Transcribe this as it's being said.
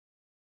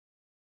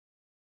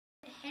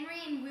Henry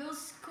and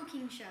Will's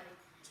cooking show.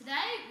 Today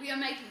we are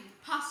making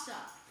pasta.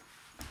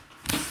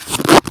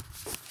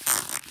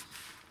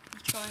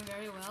 It's going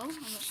very well. I'm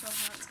not sure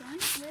how it's going.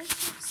 Where's the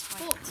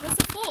fork? Where's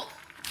the fork?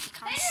 You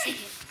can't see it.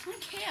 I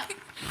don't care.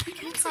 You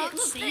can't see can't it.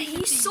 Look, see there, it.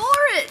 you saw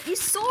it. You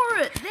saw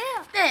it.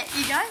 There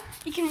you go.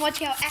 You can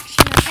watch our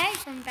action, okay,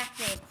 from back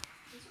there. Is it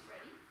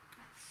ready?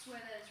 I swear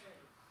that it's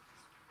ready.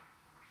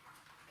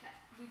 Okay,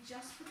 we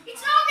just put the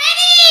It's not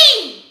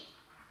ready!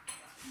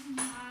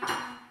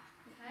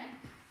 okay.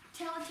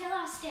 Tell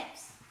our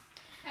steps.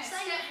 Okay, So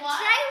step one.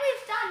 today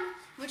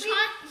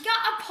we've got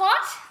a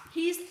pot.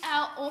 Here's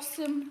our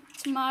awesome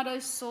tomato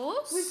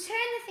sauce. We've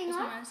turned the thing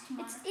on.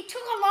 Tomato. It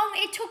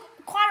took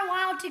quite a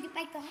while to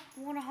make the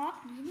water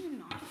hot. You need a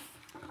knife.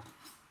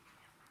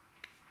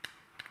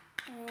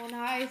 Oh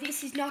no,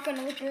 this is not going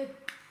to look good.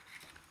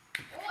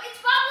 Oh, it's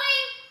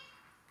bubbling!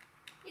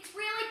 It's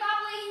really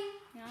bubbling.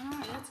 Yeah, I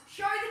know. That's...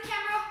 Show the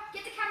camera.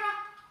 Get the camera.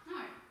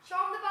 No. Show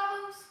them the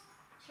bubbles.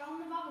 Show them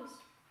the bubbles.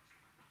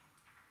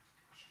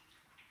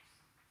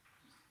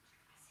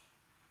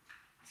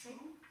 See?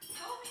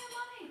 Tell me your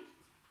money.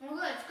 Oh,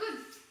 good. It's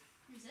good.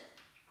 Is it?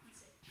 Let's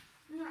see.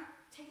 No,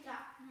 take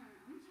that. No,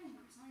 I'm not taking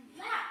what's on it.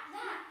 That.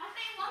 I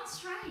think one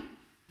strain.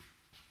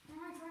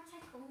 No, don't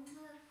take all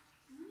the...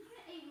 I'm only going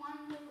to eat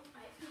one little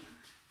bite.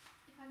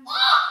 If I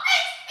Oh!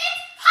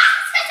 It's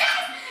pasta!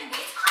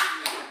 It's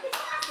pasta!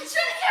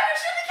 Show the camera!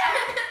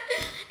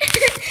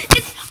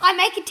 I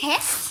make a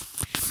test,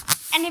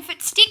 and if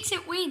it sticks,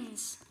 it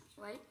wins.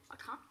 Wait, I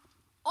can't.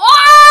 Oh!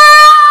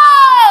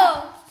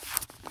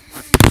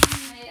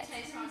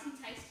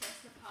 taste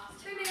test the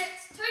pasta. 2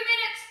 minutes. 2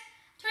 minutes.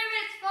 2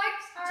 minutes,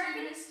 folks. I 2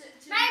 reckon. minutes.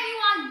 Maybe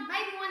one.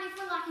 Maybe one if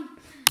we're lucky.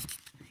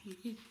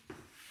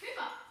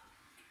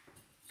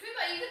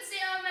 Cooper, you can see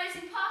our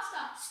amazing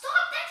pasta.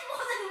 Stop! That's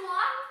more than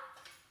one.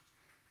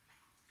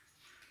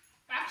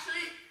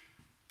 Actually,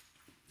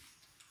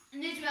 it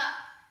needs about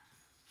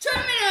 2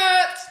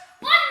 minutes.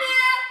 1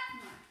 minute.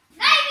 No.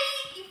 Maybe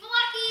if we're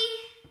lucky.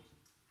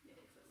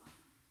 Yeah, if we're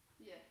lucky.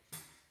 Yeah.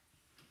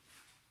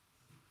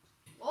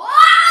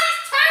 Oh,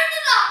 it's turned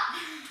it up.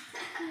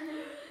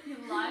 You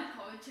live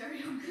commentary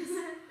on this.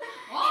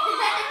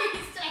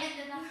 It's turned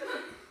it up.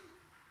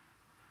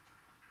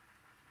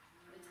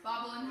 It's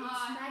bubbling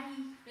high.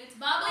 Maggie. It's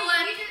bubbling.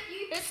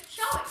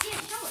 Show it.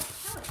 Yeah,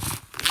 show it.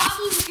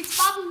 Bubble. It's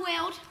bubble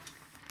world.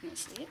 Can you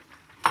see it?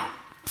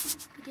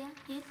 Yeah.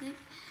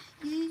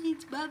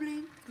 It's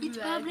bubbling. It's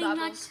bubbling.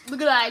 Bubbles.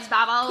 Look at those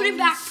bubbles. Put him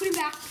back. We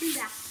might get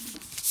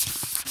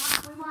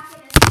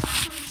it.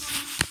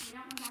 We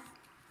don't want that.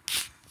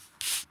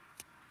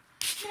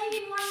 Maybe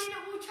in 1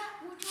 minute we'll try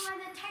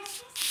the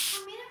taste test.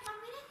 1 minute.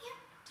 Yep.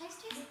 Taste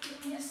test.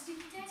 Yeah.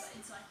 Sticky test.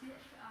 It's like it.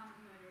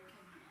 Murder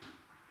came out.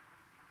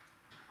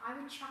 I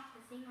would chuck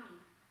the thing on you.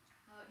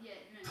 Yeah.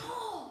 No.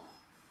 Oh!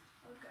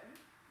 Okay.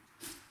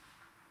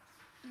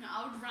 No, I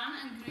would run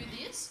and do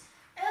this.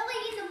 Early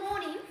in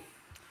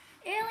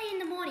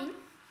the morning,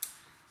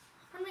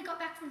 when we got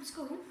back from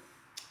school,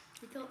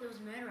 we thought there was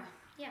a murderer.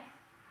 Yeah.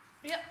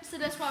 Yep. So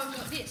that's why we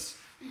got this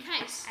in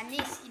case. And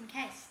this in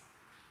case.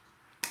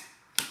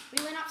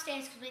 We went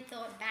upstairs because we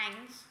thought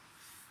bangs.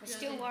 We're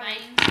still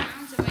worried.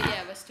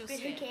 We're still But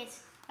who scared.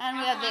 cares? And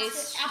we have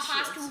these. Our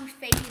pastor will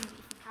feed him if he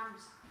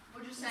comes.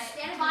 We'll just say.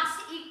 Instead of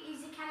pastor,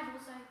 he's a cannibal,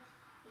 so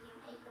he can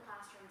eat the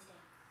pastor instead.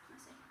 I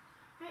see.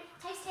 Right,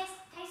 taste test.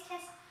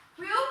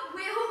 Will.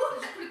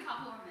 Just put a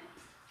couple on there.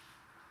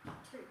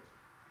 2.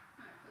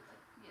 No, put like,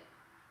 yeah.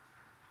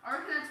 I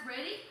reckon that's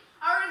ready.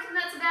 I reckon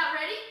that's about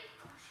ready.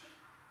 Oh shit.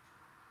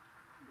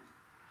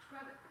 Just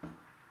grab it.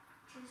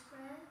 Just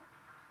grab it.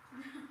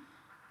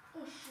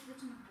 Oh shit,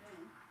 that's in the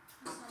burn.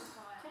 That's not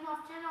fire. Turn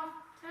off.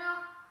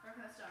 I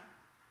reckon that's done.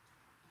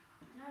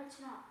 No, it's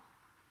not.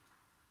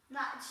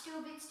 No, it's still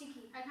a bit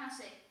sticky. I can't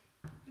see.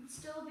 It's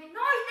still a bit.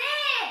 No,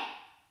 there!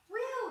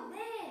 Will,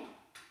 there!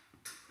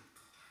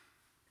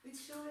 It's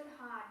still a bit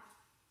hard.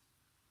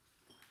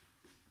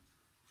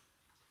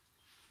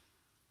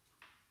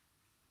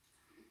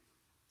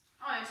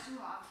 Oh, it's too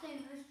hard.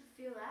 Please, let's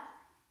feel that.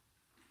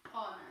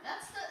 Oh no,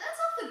 that's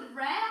off the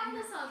ground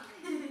or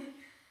something.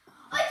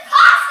 I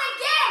passed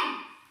again!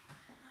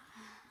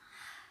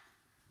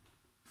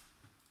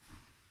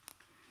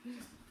 We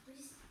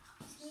just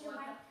need to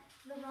wait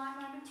for the right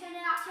moment. Turn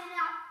it out.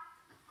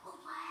 Oh,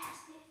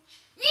 blast it.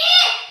 Yeah!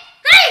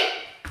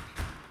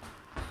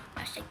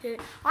 3!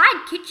 I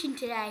had kitchen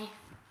today.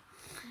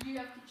 Did you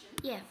have kitchen?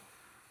 Yeah.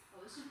 Oh,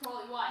 this is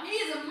probably why. He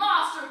is a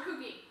master of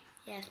cooking.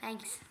 Yeah,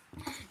 thanks.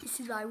 This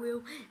is why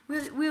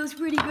Will's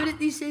pretty good at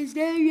this these days.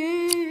 Yeah.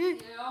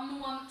 Yeah, I'm the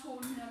one that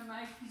taught him how to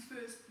make his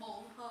first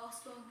bowl of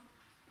pasta.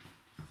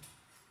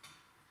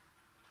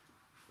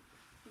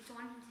 He's the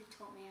one who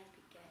taught me how to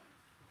be gay.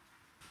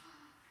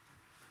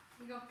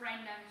 He got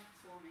brain damage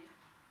before me.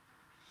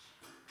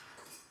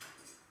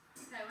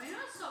 Okay, we're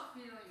gonna stop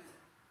feeling it.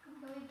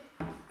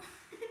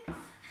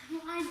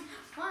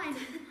 Fine.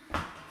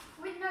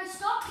 Wait, no,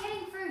 stop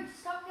getting food.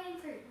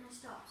 No,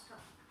 stop. I'm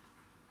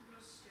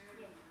gonna stir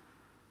it in.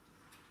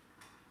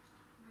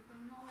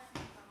 We're not letting the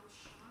bubbles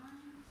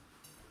shine.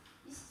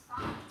 This is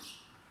fun.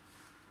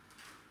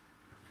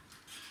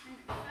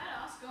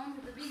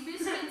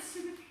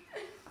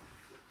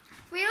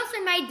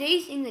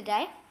 these in the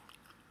day.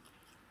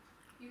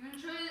 You can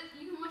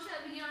watch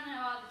that video on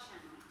our other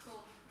channel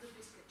called the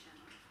Biscuit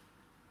Channel.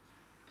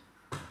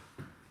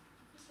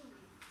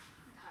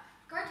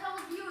 Go tell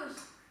the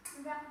viewers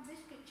about the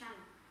Biscuit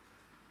Channel.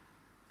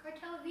 Go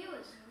tell the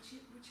viewers. What's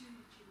your YouTube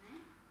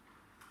name?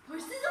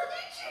 Post this on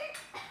YouTube.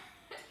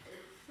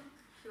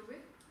 Should we?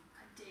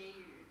 I dare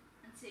you.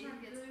 And see No,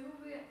 who gets. Billy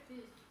will be at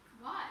this.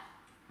 Why?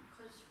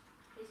 Because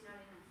he's not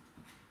in it.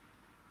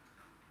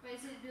 Wait,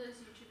 is it Billy's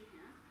YouTube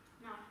account?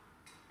 No.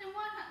 Then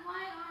why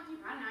aren't you?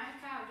 I know.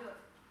 Okay, I'll do it.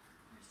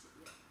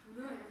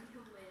 No.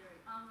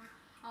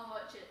 I'll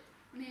watch it.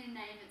 We need to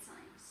name it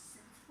something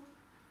sensible.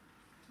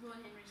 Will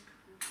and Henry's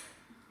cooking show.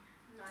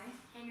 No,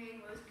 Henry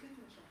and Will's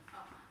cooking show.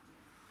 Oh,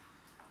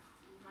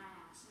 In my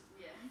house.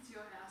 yeah. It's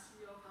your house,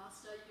 your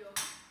pasta, your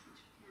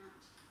YouTube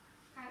account.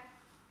 Okay.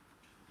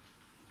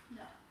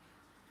 No.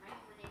 Right,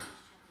 we need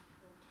this channel.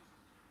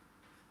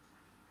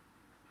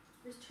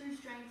 There's 2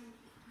 strains in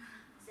here.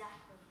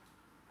 Exactly.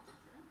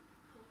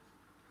 Cool.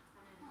 I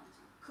don't know.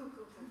 Cool.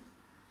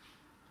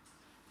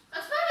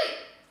 That's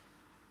perfect!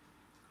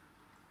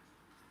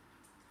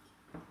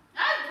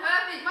 That's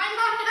perfect! Wait,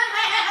 no.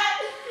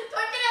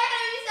 Don't get ahead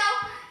of yourself.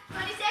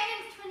 20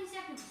 seconds. 20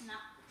 seconds. No.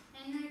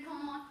 Henry,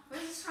 come on.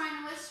 Where's the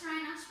strainer?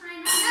 Strainer.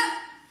 Yep.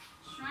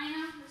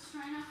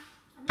 Strainer.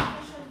 I'm not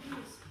going to show the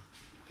viewers.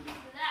 Look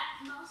at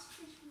that. Nice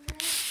fish there.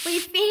 We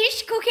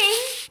finished cooking.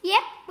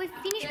 Yep, we've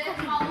finished Get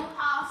cooking. whole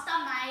pasta,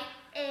 mate.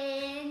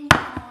 And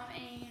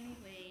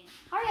Anyway.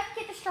 hurry up,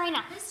 get the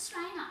strainer. Where's the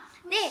strainer?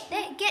 There,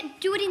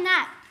 do it in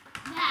that.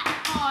 That.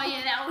 Oh,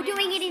 yeah, that We're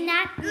doing it in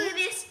that. Look at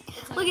this.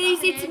 Look at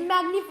this, it's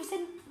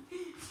magnificent.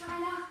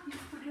 Strainer. You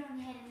put it on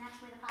your head and that's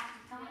where the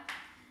pasta's coming.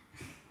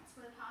 That's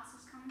where the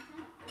pasta's coming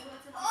from.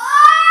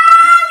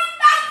 Oh, we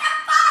made the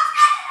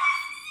pasta!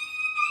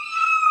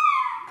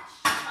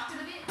 Chuck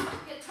it a bit.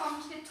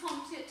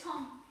 Get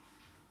Tom.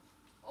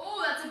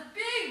 Oh, that's a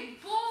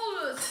big bowl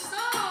of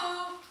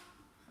soap.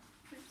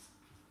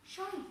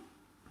 Show me.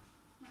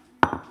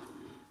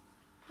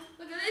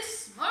 Look at this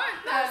smoke.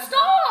 No, baby.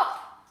 stop!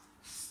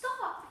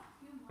 Stop.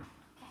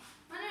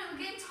 I know,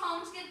 get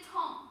tongs.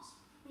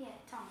 Yeah,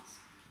 tongs.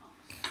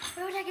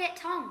 Where would I get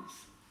tongs?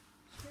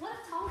 What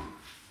are tongs?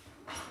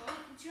 Well,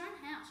 it's your own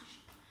house. You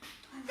should...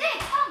 There,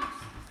 tongs!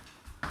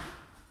 I'm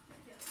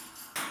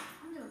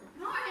doing it.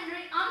 No,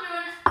 Henry, I'm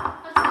doing it.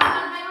 Let's go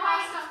and make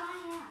pasta. My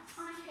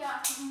On a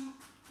couch.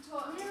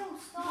 Little,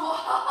 stop.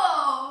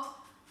 Whoa!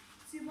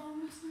 See if I'm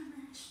listening,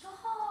 man. Stop.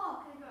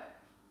 Okay, go.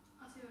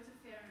 I'll see what's a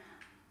fair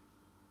amount.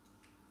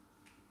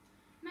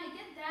 Mate,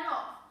 get that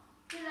off.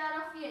 Get that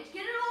off the edge.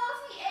 Get it all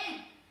off the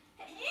edge.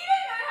 You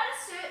don't know how to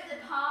serve the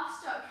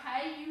pasta,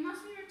 okay? You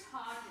must be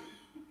retarded.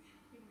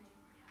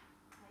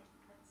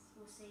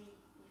 We'll see if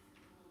we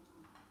need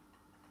more.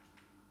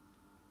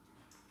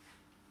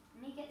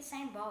 We need to get the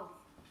same bowl.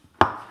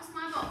 Where's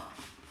my bowl?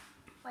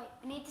 Wait,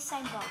 we need the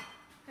same bowl.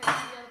 Okay, the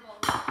other bowl.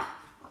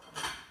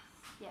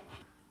 Yep.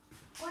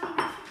 What do you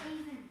make it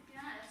even?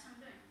 Yeah, that's what I'm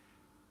doing.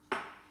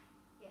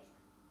 Yep.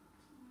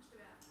 Almost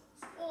about.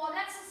 Oh,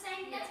 that's the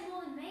same. Yeah. That's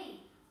more than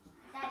me.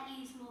 That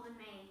is more than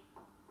me.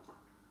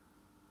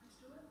 Let's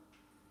do it.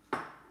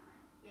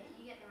 Yeah,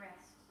 you get the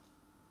rest.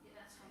 Yeah,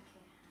 that's fine.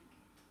 Okay.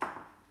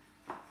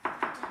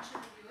 Don't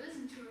show the viewers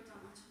until we're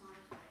done on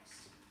tomato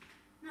paste.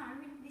 No,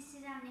 this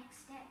is our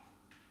next step.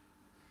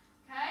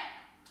 Okay?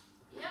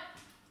 Yep.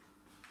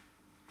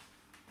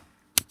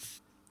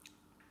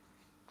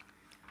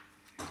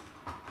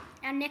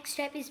 Our next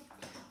step is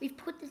we've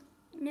put the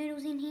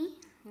noodles in here.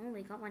 Oh,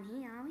 we got one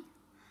here, are we?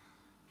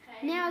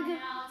 Okay, Now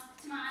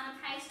it's tomato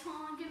paste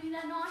time. Give me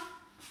that knife.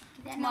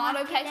 Get that Tomato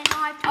knife, get paste. that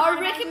knife, I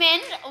tomato paste.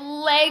 recommend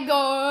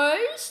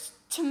Legos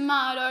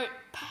tomato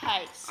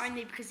paste.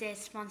 Only because they're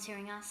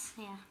sponsoring us.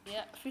 Yeah.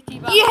 Yep,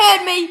 $50. You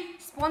heard me.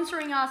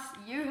 Sponsoring us.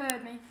 You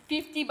heard me.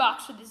 $50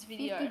 for this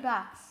video.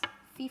 $50.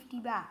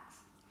 $50.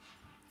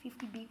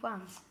 50 big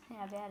ones.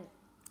 How about it?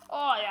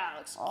 Oh yeah, it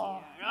looks cute.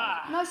 Oh.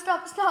 Ah. No,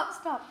 stop. Stop.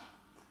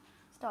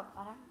 I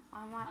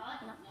might. I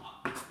like No.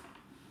 that.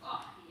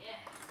 Oh yeah.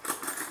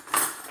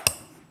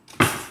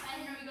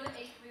 Hey, Henry, we gotta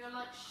eat. We gotta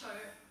like show.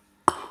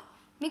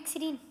 Mix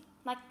it in.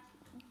 Like,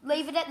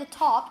 leave it at the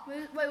top.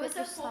 Wait, what's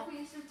that just fork? like- We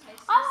used to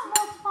taste I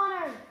want more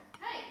tomato.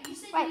 Hey, you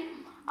said Wait. you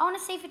didn't want. I want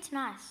to see if it's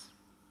nice.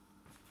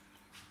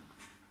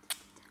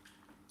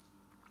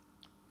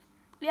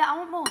 Yeah, I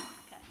want more.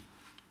 Okay,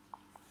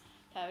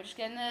 we're just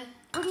getting the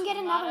We can get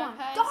another tomato one.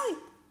 paste. Don't.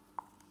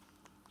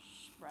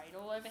 Sprayed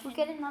all over We'll Henry.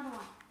 get another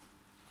one.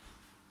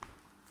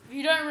 If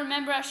you don't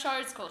remember our show,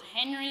 it's called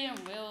Henry and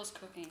Will's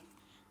Cooking.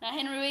 Now,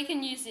 Henry, we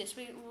can use this.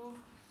 We'll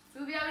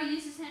be able to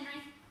use this,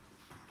 Henry.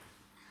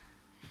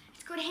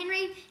 It's called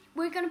Henry.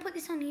 We're going to put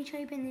this on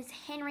YouTube, and there's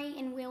Henry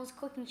and Will's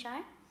Cooking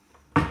Show.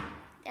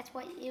 That's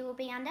what it will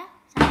be under.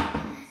 So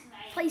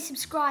please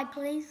subscribe,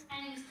 please.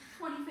 And it's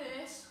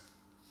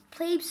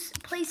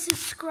 21st. Please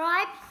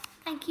subscribe.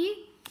 Thank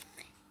you.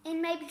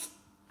 And maybe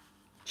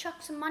chuck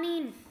some money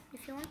in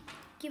if you want.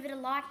 Give it a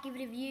like, give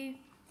it a view.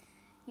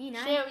 You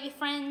know. Share it with your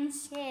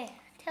friends. Yeah.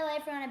 Tell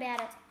everyone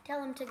about it. Tell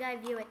them to go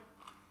view it.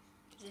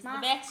 It's Nice.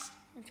 the best.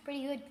 It's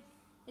pretty good.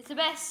 It's the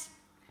best.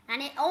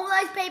 And all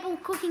those people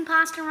cooking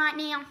pasta right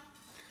now,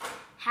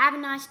 have a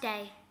nice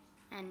day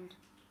and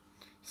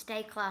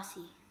stay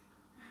classy.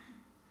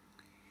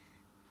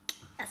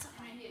 That's a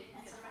funny man.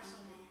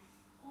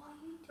 Oh,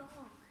 you dog.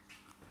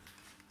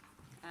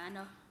 I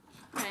know.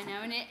 Okay,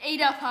 now we need to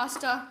eat our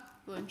pasta.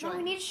 We'll enjoy No,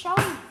 we it. need to show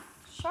them.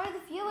 Show the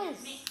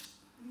viewers. Mix it.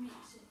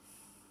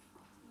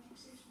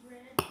 Mix this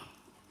red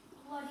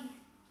bloody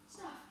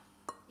stuff.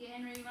 Yeah,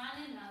 Henry, you might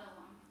need another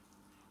one.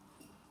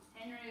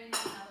 Henry, we need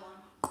another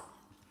one.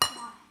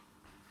 Why?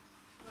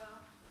 Well.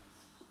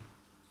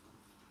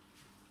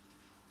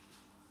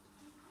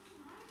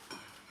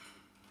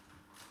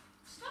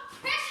 Stop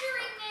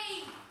pressuring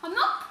me! I'm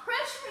not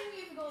pressuring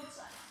you, for God's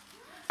sake.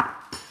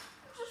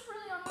 I'm just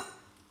really on it.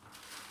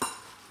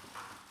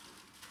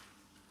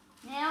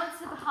 Now it's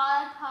the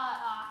hard part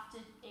after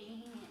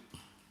eating it.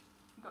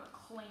 You've got to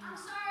clean I'm it.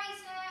 sorry,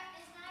 sir.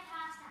 It's no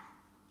pasta.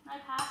 No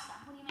pasta.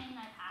 What do you mean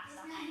no pasta?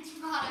 It's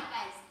no tomato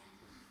paste.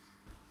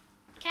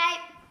 Okay.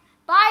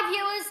 Bye,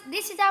 viewers.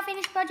 This is our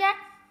finished project.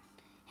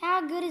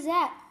 How good is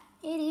that?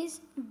 It is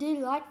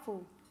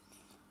delightful.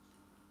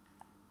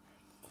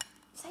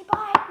 Say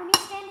bye when you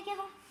stand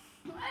together.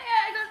 Oh,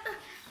 yeah, I got the